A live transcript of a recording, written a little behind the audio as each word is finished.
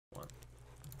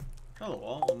Hello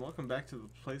all, and welcome back to the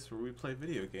place where we play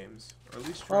video games. Or at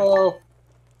least try to. Oh,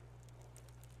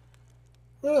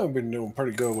 well, I've been doing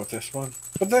pretty good with this one.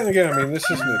 But then again, I mean, this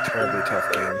isn't a terribly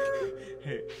tough game.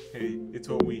 Hey, it's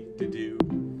what we to do.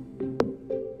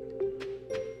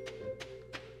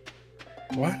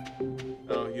 What?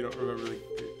 Oh, you don't remember the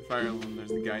Fire Emblem, there's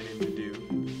the guy named Dew.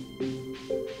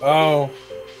 Oh,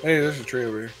 hey, there's a tree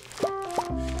over here.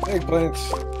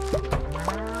 Eggplants.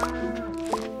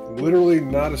 Literally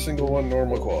not a single one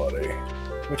normal quality.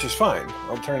 Which is fine.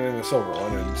 I'll turn in the silver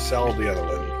one and sell the other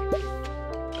one.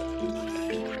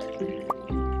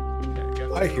 Okay,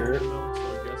 I hear it. So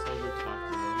I guess I'll go talk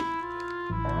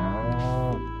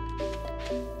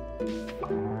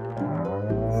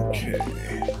to them.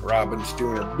 Okay. Robin's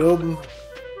doing her building.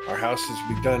 Our house is to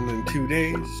be done in 2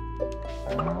 days.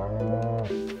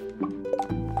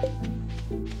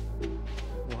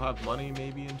 We'll have money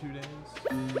maybe in 2 days.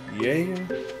 Yeah.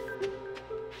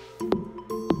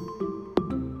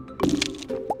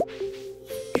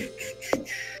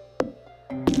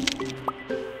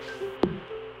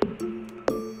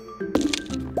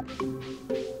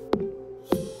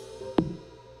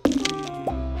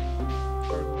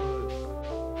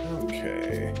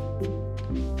 Okay.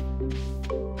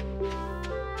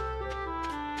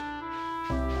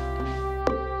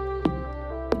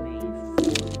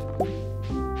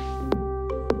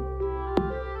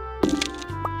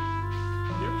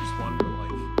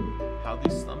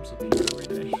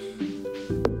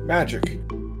 Magic. I mean,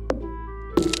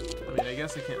 I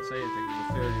guess I can't say anything because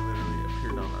the fairy literally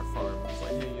appeared on our farm and was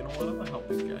like, hey, you know what? I'm gonna help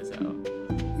these guys out.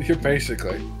 You're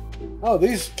basically. Oh,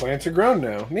 these plants are grown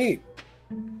now. Neat.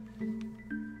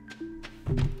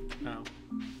 Oh.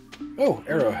 Oh,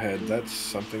 arrowhead. That's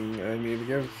something I need to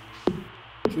give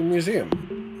to the museum.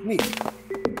 Neat.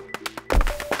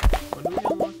 When do we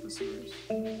unlock the sewers?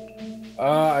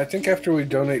 I think after we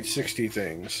donate 60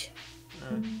 things.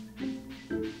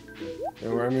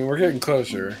 I mean, we're getting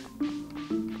closer.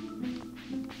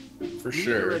 For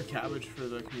sure. Red cabbage for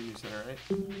the community center, right?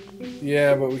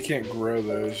 Yeah, but we can't grow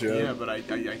those yet. Yeah, but I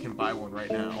can buy one right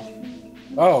now.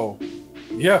 Oh.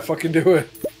 Yeah, fucking do it.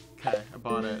 Okay, I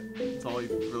bought it. It's all I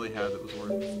really had that was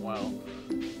worthwhile.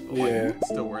 But Yeah. It's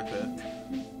still worth it.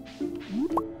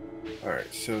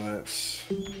 Alright, so that's...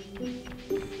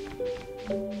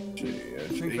 Gee, I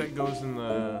think that goes in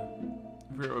the...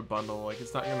 I forget what bundle. Like,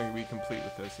 it's not going to be complete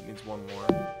with this. It needs one more.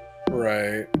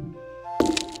 Right.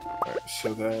 Alright,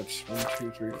 so that's 1,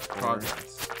 2, 3, 4,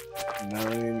 Progress.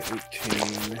 9,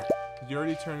 18. Did you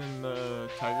already turn in the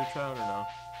tiger trout or no?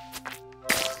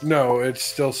 No, it's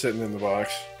still sitting in the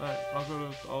box. Alright, I'll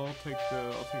take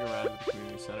a ride to the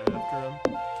community center after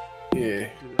Yeah.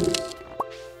 do this.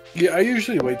 Yeah, I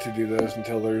usually wait to do those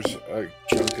until there's a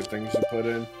chunk of things to put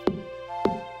in.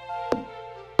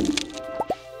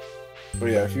 But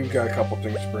yeah, if you've got a couple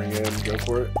things to bring in, go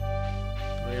for it.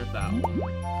 I got that one.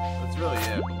 That's really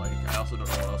it, but like, I also don't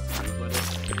know what else to do with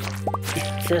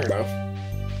it. Fair enough.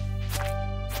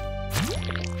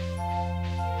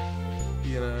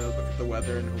 You know, look at the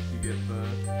weather and hope you get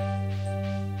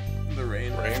the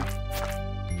rain.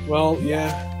 Well,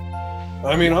 yeah.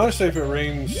 I mean, honestly, if it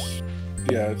rains,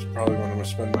 yeah, it's probably what I'm going to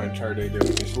spend my entire day doing.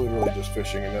 Is literally just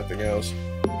fishing and nothing else.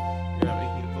 Yeah,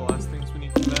 making it the last things we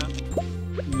need for that.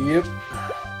 Yep.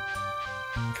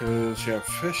 Because, yeah,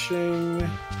 fishing...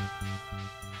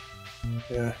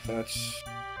 Yeah,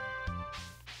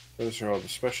 those are all the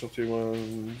specialty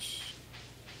ones.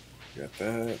 Got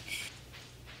that.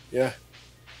 Yeah.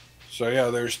 So, yeah,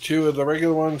 there's 2 of the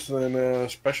regular ones, and then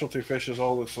specialty fish is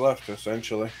all that's left,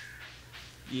 essentially.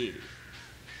 Yeah.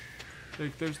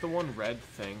 Like, there's the one red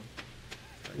thing.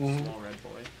 Like, small red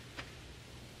boy.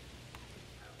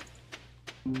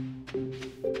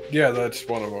 Yeah, that's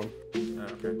one of them. Oh,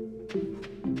 okay.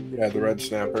 Yeah, the red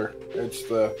snapper. It's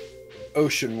the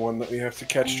ocean one that we have to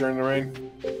catch during the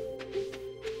rain.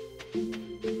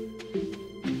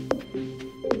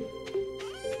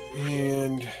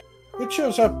 And it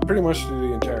shows up pretty much through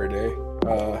the entire day.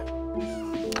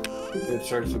 It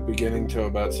starts at the beginning till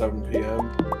about 7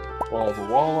 p.m. While the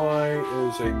walleye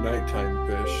is a nighttime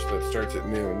fish that starts at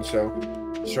noon. So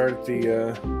start at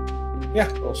the,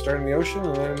 I'll start in the ocean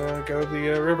and then go to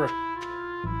the river.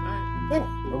 Oh,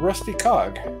 a rusty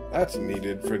cog. That's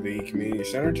needed for the community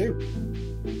center, too.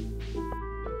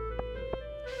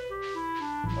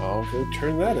 I'll go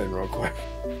turn that in real quick.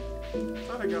 I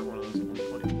thought I got one of those at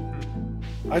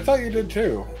 120. I thought you did,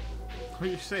 too.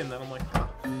 When you're saying that, I'm like, huh.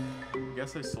 I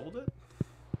guess I sold it?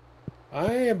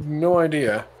 I have no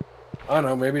idea. I don't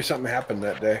know, maybe something happened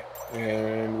that day,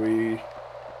 and we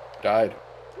died.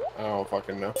 I don't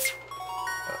fucking know.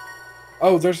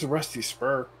 Oh, there's the rusty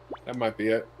spur. That might be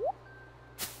it.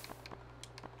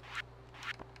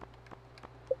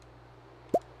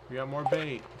 We got more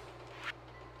bait.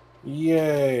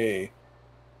 Yay.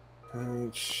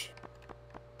 Okay,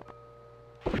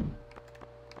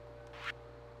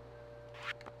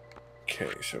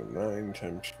 so 9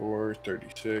 times 4,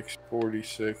 36,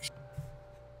 46.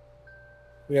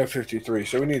 We have 53,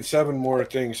 so we need 7 more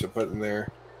things to put in there.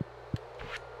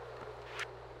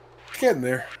 It's getting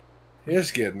there. It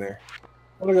is getting there.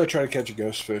 I'm gonna go try to catch a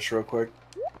ghost fish real quick.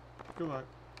 Good luck.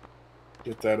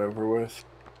 Get that over with.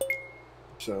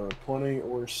 So 20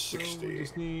 or 60. So we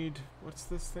just need, what's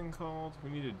this thing called?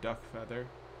 We need a duck feather.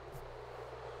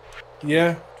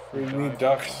 Yeah, we need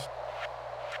ducks.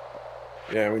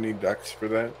 Yeah, we need ducks for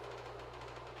that.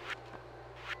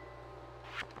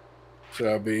 So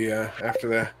that'll be after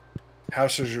the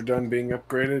houses are done being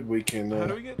upgraded, we can. How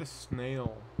do we get a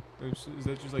snail? Is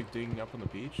that just like digging up on the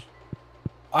beach?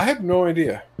 I have no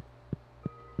idea.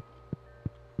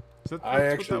 That's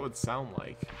what that would sound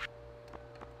like.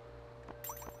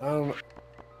 I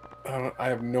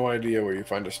have no idea where you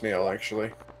find a snail,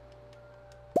 actually.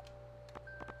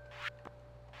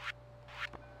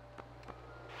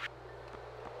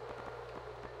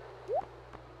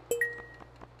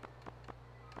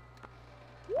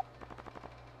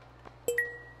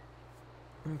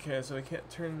 Okay, so I can't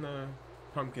turn the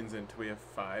pumpkins until we have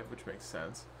 5, which makes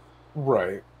sense.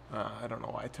 Right. I don't know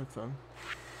why I took them.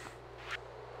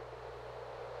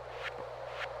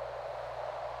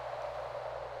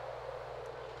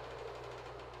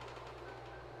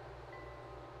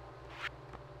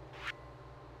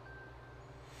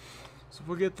 So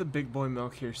we'll get the big boy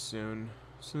milk here soon.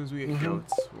 As soon as we get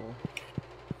goats, we'll...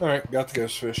 Alright, got the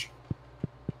ghost fish.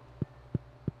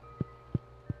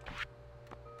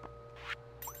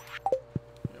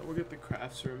 Yeah, we'll get the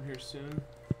crafts room here soon.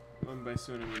 And by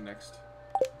soon, I mean next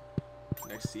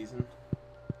season.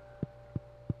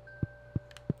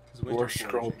 Or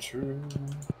scroll through.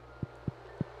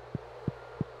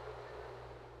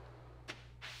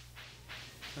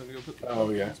 Time to go put the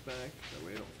pumpkins back. That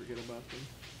way I don't forget about them.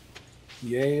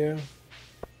 Yeah.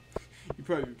 You'd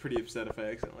probably be pretty upset if I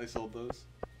accidentally sold those.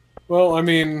 Well, I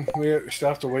mean, we still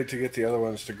have to wait to get the other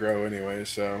ones to grow anyway,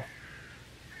 so...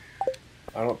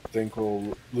 I don't think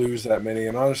we'll lose that many,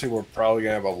 and honestly, we're probably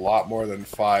going to have a lot more than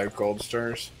 5 gold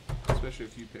stars. Especially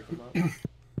if you pick them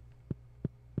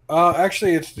up.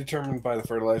 Actually, it's determined by the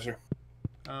fertilizer.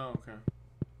 Oh, okay.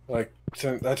 Like,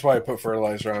 so that's why I put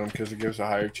fertilizer on them, because it gives a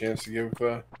higher chance to give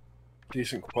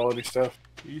decent quality stuff.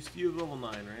 You have level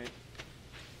 9, right?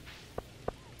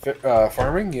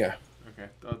 Farming? Yeah. Okay,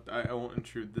 I won't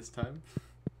intrude this time.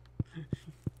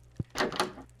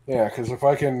 Yeah, because if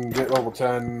I can get level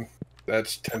 10,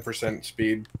 that's 10%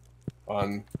 speed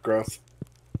on growth.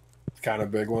 It's kind of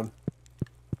a big one.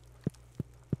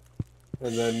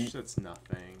 And then that's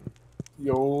nothing.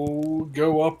 You'll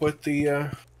go up with the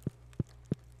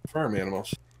farm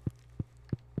animals.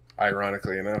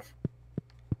 Ironically enough.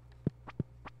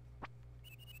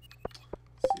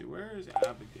 Let's see, where is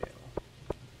Abigail?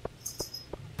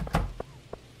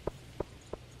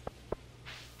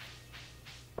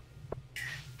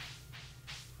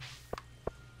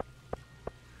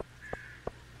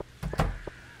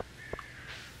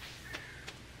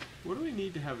 What do we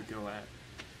need to have a go at?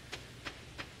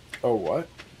 Oh, what?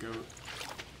 Goat.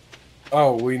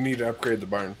 Oh, we need to upgrade the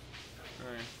barn.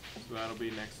 Alright, so that'll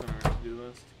be next on our to-do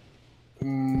list?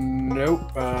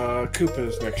 Nope.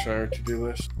 Koopa's next on our to-do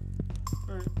list.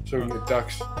 Alright. So we can get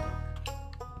ducks.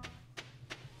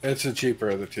 It's the cheaper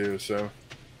of the two, so...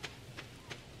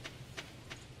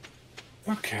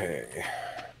 Okay.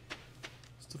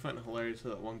 Still find it hilarious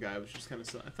that one guy was just kind of...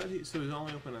 I thought so he was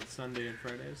only open on Sunday and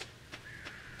Fridays?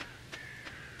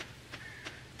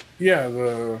 Yeah,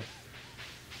 the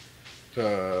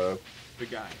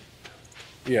guy.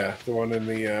 Yeah, the one in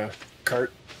the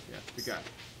cart. Yeah, the guy.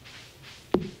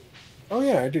 Oh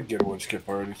yeah, I did get a wood skip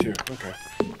already too. Okay.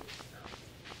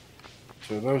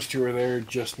 So those two are there.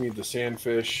 Just need the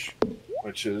sandfish,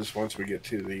 which is once we get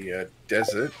to the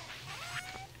desert.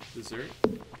 Dessert?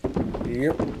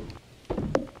 Yep.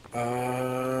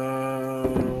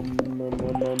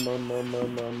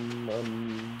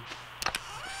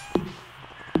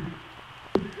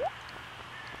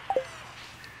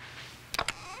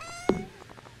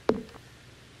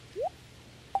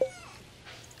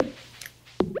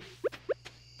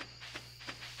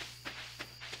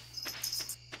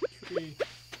 Tree.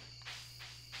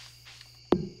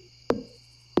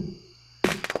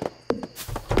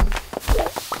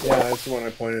 Yeah, that's the one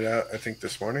I pointed out, I think,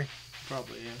 this morning.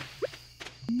 Probably, yeah.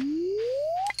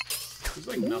 There's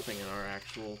like nothing in our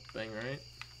actual thing, right?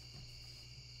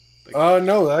 Like,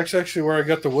 No, that's actually where I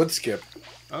got the wood skip.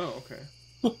 oh, okay.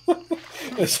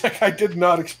 It's like I did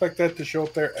not expect that to show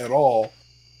up there at all.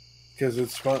 Because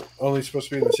it's only supposed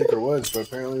to be in the secret woods, but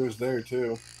apparently it was there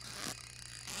too.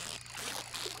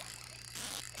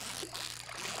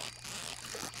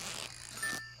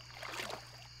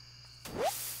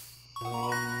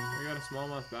 I got a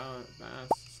smallmouth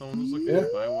bass. Someone was looking to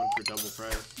buy one for double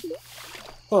price.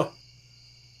 Huh.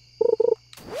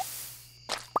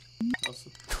 Also,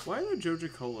 why are there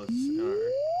Joja Colas in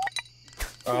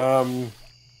our...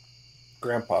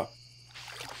 Grandpa.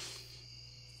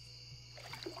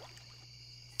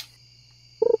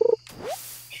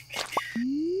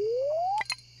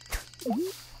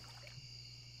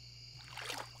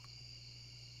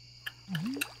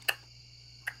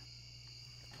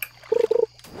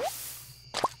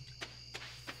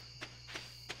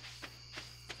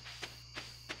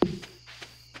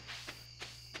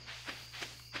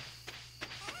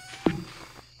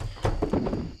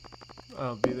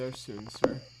 I'll be there soon,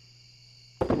 sir.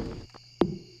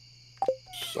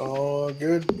 It's all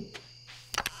good.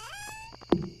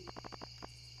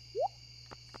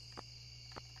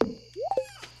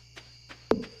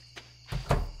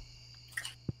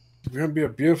 It's gonna be a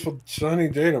beautiful sunny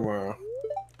day tomorrow.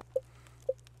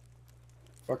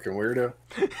 Fucking weirdo.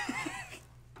 Your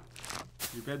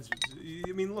bed's...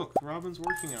 I mean, look, Robin's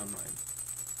working on mine.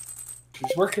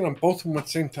 She's working on both of them at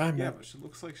the same time, man. Yeah, but she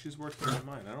looks like she's working on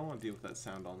mine. I don't want to deal with that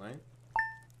sound all night.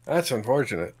 That's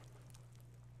unfortunate.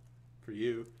 For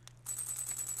you.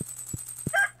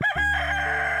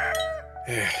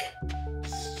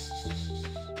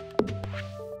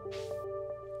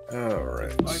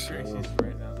 Alright. Like Gracie's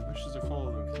right now. The bushes are full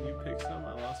of them. Can you pick some?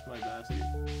 I lost my basket.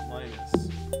 Linus.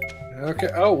 Okay.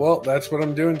 Oh, well, that's what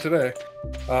I'm doing today.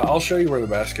 I'll show you where the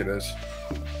basket is.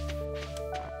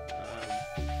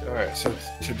 Alright, so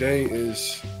today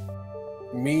is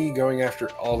me going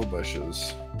after all the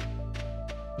bushes.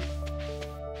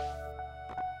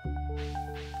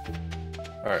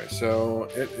 Alright, so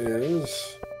it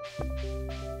is... Oh,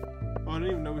 I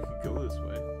didn't even know we could go this way.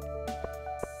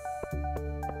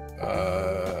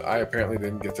 I apparently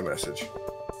didn't get the message.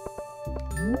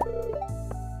 I'm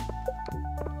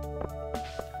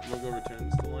gonna go return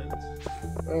this to Linus.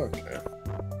 Okay.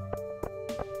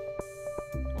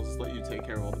 I'll just let you take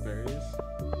care of all the berries.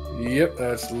 Yep,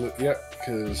 yep,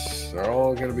 because they're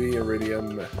all going to be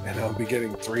iridium, and I'll be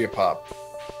getting 3 a pop.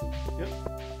 Yep.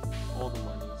 All the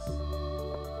monies.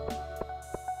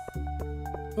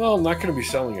 Well, I'm not going to be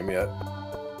selling them yet.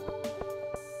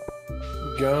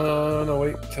 Gonna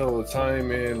wait till the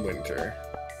time in winter.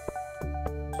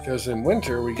 Because in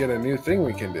winter, we get a new thing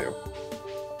we can do.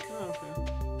 Oh, okay.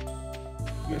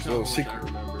 There's a little secret. I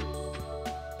remember.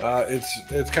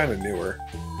 It's kind of newer.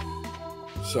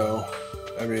 So,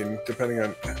 I mean, depending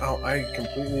on... Oh, I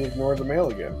completely ignored the mail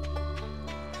again.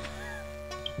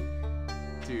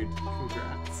 Dude,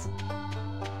 congrats.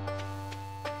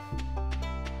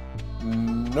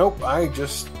 Nope,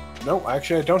 Nope,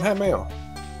 actually, I don't have mail.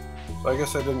 So I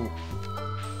guess I didn't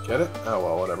get it? Oh,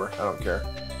 well, whatever. I don't care.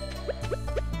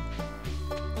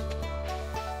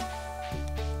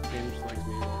 Game just likes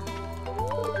me more.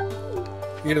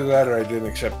 Either that or I didn't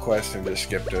accept quest and just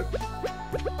skipped it.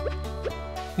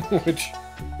 Which,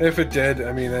 if it did,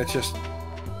 I mean, that's just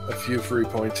a few free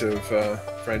points of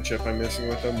friendship I'm missing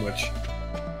with them, which,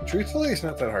 truthfully, is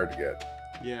not that hard to get.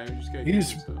 Yeah, you just gotta get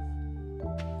some stuff.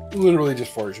 Literally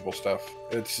just forageable stuff.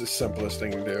 It's the simplest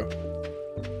thing to do.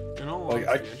 In all honesty,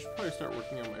 I should probably start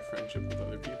working on my friendship with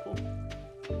other people.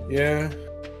 Yeah.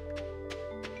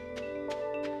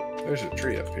 There's a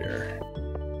tree up here.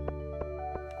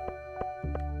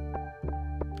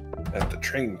 At the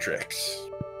train tracks.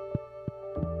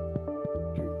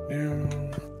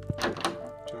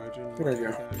 There you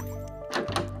go.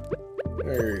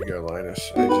 There you go,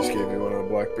 Linus. I just gave you one of the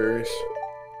blackberries.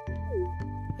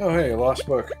 Oh, hey, a lost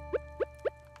book.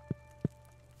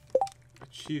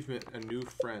 Achievement, a new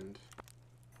friend.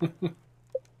 You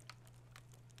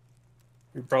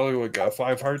probably would got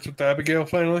 5 hearts with Abigail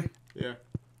finally. Yeah.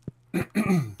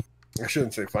 I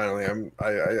shouldn't say finally.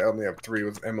 I only have 3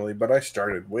 with Emily, but I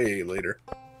started way later.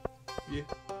 Yeah.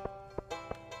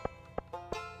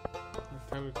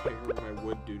 Time to take over my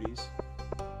wood duties.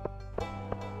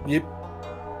 Yep.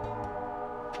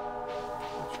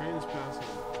 The train is passing.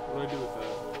 What do I do with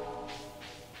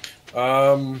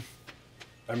that?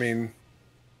 I mean,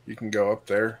 you can go up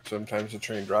there. Sometimes the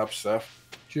train drops stuff.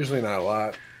 It's usually not a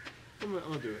lot. I'm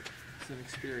gonna do it. It's an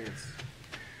experience.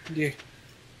 Yeah.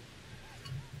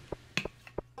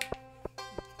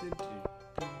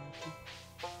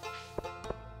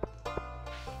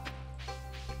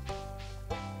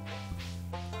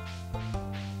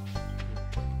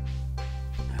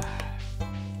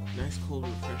 Ice cold,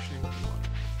 refreshing water.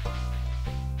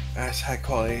 That's high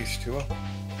quality H2O.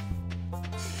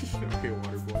 Okay,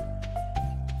 water boy.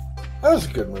 That was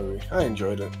a good movie. I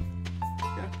enjoyed it.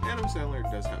 Yeah, Adam Sandler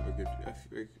does have a good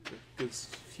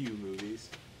few movies.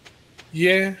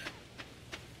 Yeah.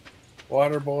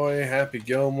 Waterboy, Happy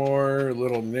Gilmore,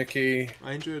 Little Nicky.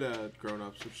 I enjoyed Grown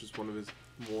Ups, which is one of his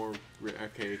more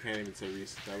okay. I can't even say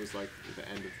recent. That was like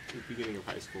at the beginning of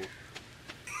high school.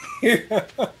 Yeah.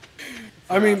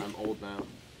 I mean, I'm old now.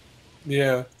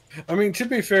 Yeah. I mean, to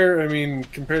be fair, I mean,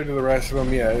 compared to the rest of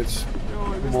them, yeah, it's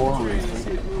more I recent.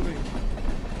 see it moving.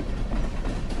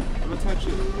 I'm gonna touch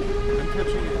it. I'm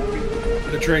touching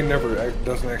it. The train never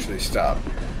doesn't actually stop.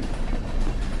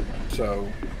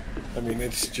 So, I mean,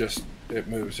 it's just, it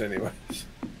moves anyways.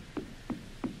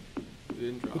 It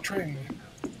didn't drop. The train.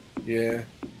 Yeah.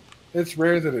 It's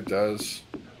rare that it does.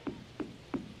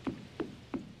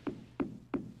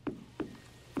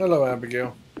 Hello,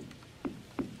 Abigail.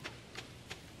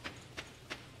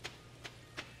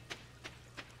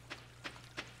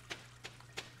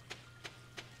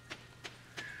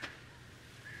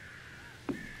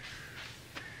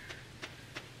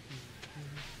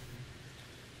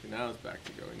 Now it's back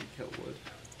to going to kill wood.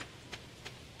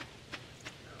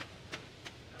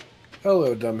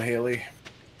 Hello, dumb Haley.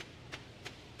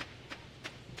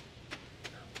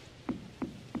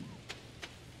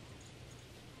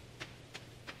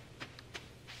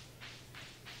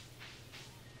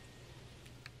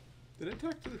 Did I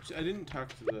talk to the? I didn't talk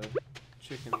to the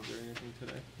chickens or anything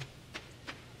today.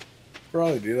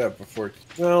 Probably do that before.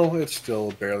 Well, it's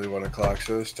still barely 1 o'clock,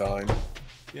 so it's time.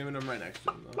 Yeah, but I'm right next to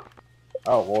them though.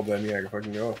 Oh, well then, yeah,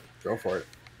 fucking go for it.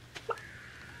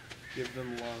 Give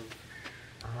them love.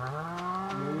 I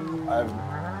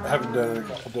haven't done it in a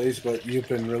couple days, but you've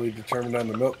been really determined on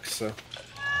the milk, so.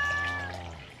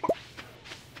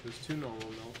 There's 2 normal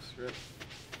milks, right?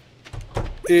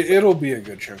 It'll be a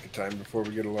good chunk of time before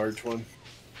we get a large one.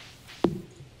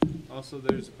 Also,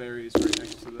 there's berries right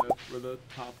next to the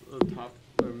top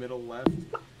or middle left.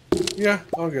 Yeah,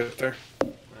 I'll get it there.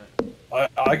 Right.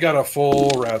 I got a full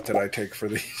route that I take for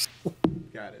these.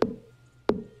 Got it.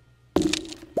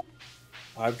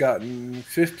 I've gotten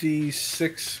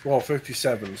 56, well,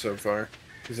 57 so far,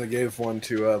 because I gave one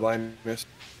to Linus.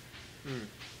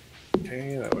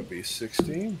 Okay, that would be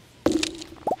 16.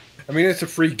 I mean, it's a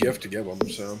free gift to give him,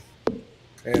 so.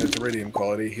 And it's iridium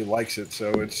quality. He likes it,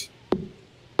 so it's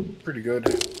pretty good.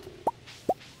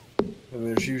 And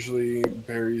there's usually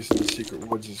berries in the secret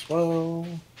woods as well.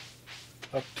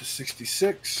 Up to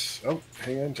 66. Oh,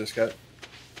 hang on, just got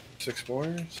 6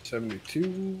 more.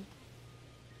 72.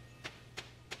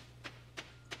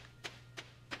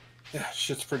 Yeah,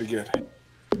 shit's pretty good.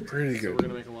 Pretty good. So we're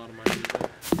gonna make a lot of money with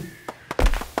that.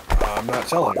 I'm not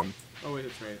selling them. Oh wait,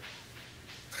 that's right.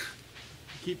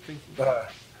 Keep thinking.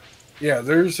 Yeah,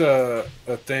 there's a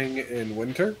thing in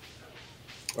winter.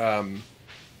 A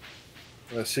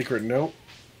secret note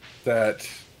that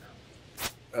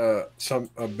a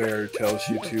bear tells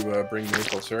you to bring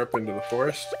maple syrup into the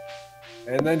forest,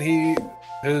 and then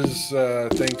his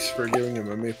thanks for giving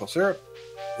him a maple syrup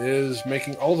is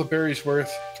making all the berries worth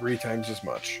 3 times as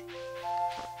much.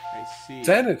 I see.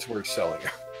 Then it's worth selling.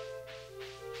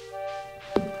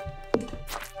 So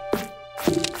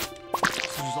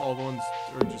just all the ones,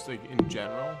 or just like in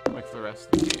general, like for the rest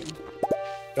of the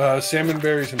game? Salmon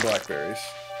berries and blackberries.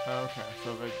 Oh, okay,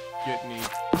 so if I get any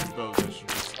of those, I should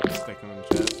just stick them in the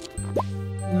chest.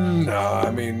 No,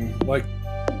 I mean, like,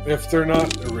 if they're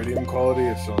not iridium quality,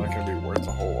 it's still not going to be worth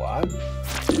a whole lot.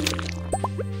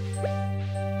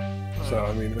 So,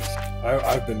 I mean,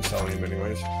 I've been selling them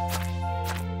anyways.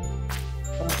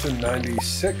 Up to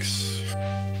 96.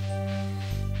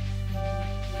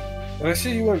 And I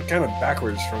see you went kind of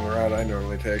backwards from the route I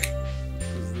normally take.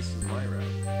 Because this is my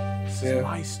route. This is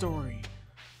my story.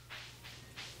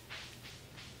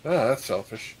 Ah, that's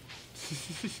selfish.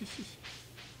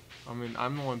 I mean,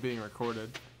 I'm the one being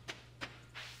recorded.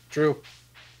 True.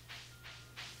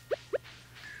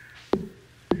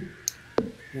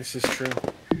 This is true.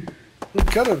 We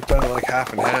could have done it like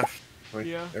half and half, like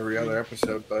every other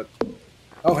episode, but...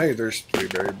 Oh, hey, there's 3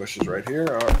 berry bushes right here,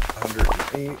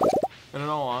 108. And in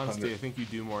all honesty, I think you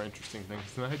do more interesting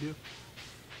things than I do.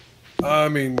 I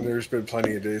mean, there's been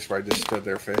plenty of days where I just stood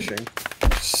there fishing.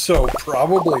 So,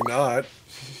 probably not.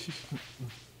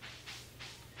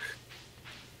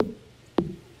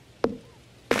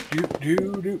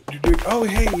 Oh,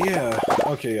 hey, yeah.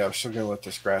 Okay, yeah, I'm still gonna let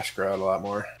this grass grow out a lot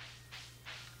more.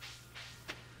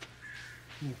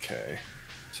 Okay.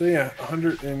 So, yeah,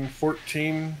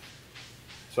 114.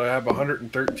 So, I have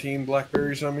 113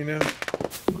 blackberries on me now.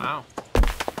 Wow.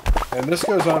 And this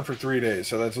goes on for 3 days,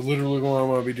 so that's literally what I'm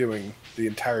going to be doing the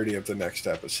entirety of the next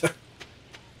episode.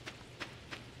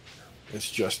 It's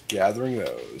just gathering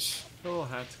those. The little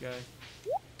hats guy.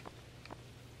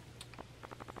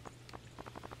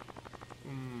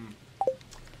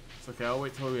 It's okay, I'll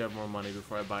wait till we have more money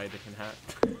before I buy a different hat.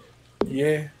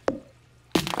 Yeah.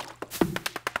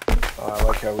 I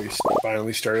like how we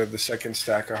finally started the second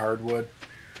stack of hardwood.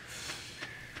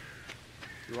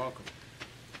 You're welcome.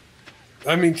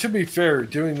 I mean, to be fair,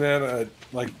 doing that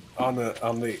like on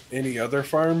the any other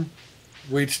farm,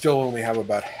 we'd still only have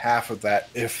about half of that,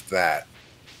 if that.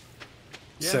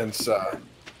 Yeah. Since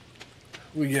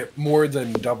we get more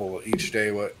than double each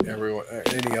day what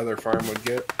any other farm would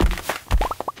get.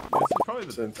 This is probably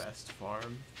the best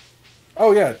farm.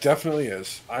 Oh yeah, it definitely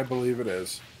is. I believe it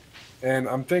is. And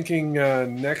I'm thinking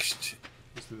next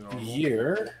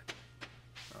year,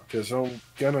 because I'm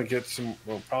gonna get some.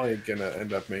 Well, probably gonna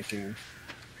end up making.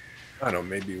 I don't know,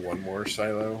 maybe one more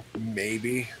silo,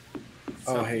 maybe.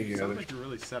 Hey, you sound like you're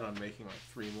really set on making like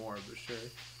 3 more, but sure.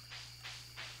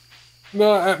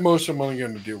 No, at most I'm only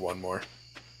gonna do 1 more.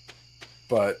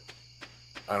 But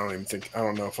I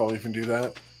don't know if I'll even do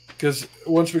that. Because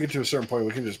once we get to a certain point,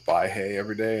 we can just buy hay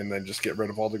every day and then just get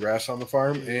rid of all the grass on the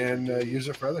farm and use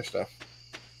it for other stuff.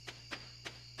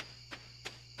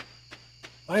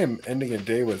 I am ending a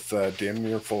day with damn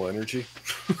near full energy.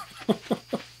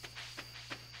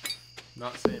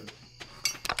 Not same.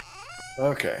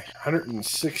 Okay,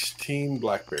 116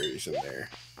 blackberries in there.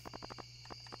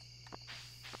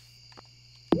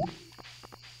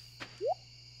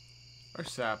 Our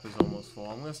sap is almost full.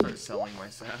 I'm gonna start selling my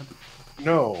sap.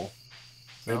 No.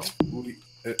 We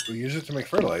use it to make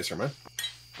fertilizer, man.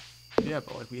 Yeah,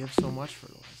 but like we have so much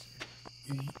fertilizer.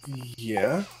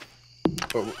 Yeah.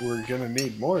 But we're gonna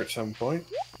need more at some point.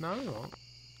 No, we won't.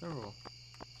 Never will.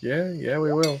 Yeah,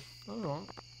 we will. No, we won't.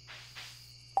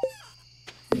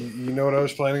 You know what I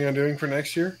was planning on doing for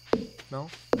next year? No.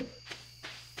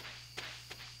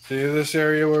 See this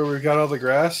area where we've got all the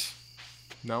grass?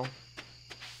 No.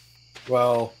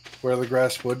 Well, where the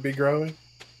grass would be growing?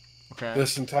 Okay.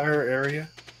 This entire area?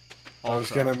 Also. I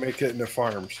was going to make it into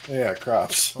farms. Yeah,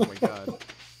 crops. Oh my god.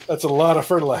 That's a lot of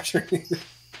fertilizer.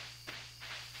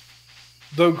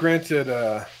 Though granted,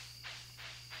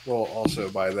 we'll also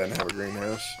by then have a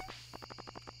greenhouse.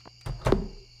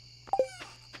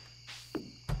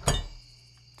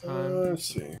 Let's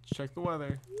see. Check the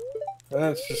weather.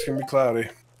 That's just going to be cloudy.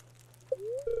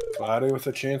 Cloudy with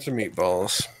a chance of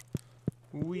meatballs.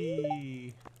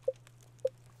 Wee.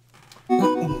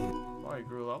 Oh, I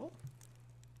grew a level?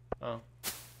 Oh.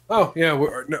 Oh, yeah,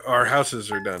 our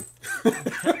houses are done.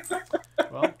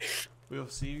 Well, we'll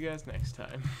see you guys next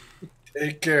time.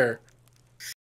 Take care.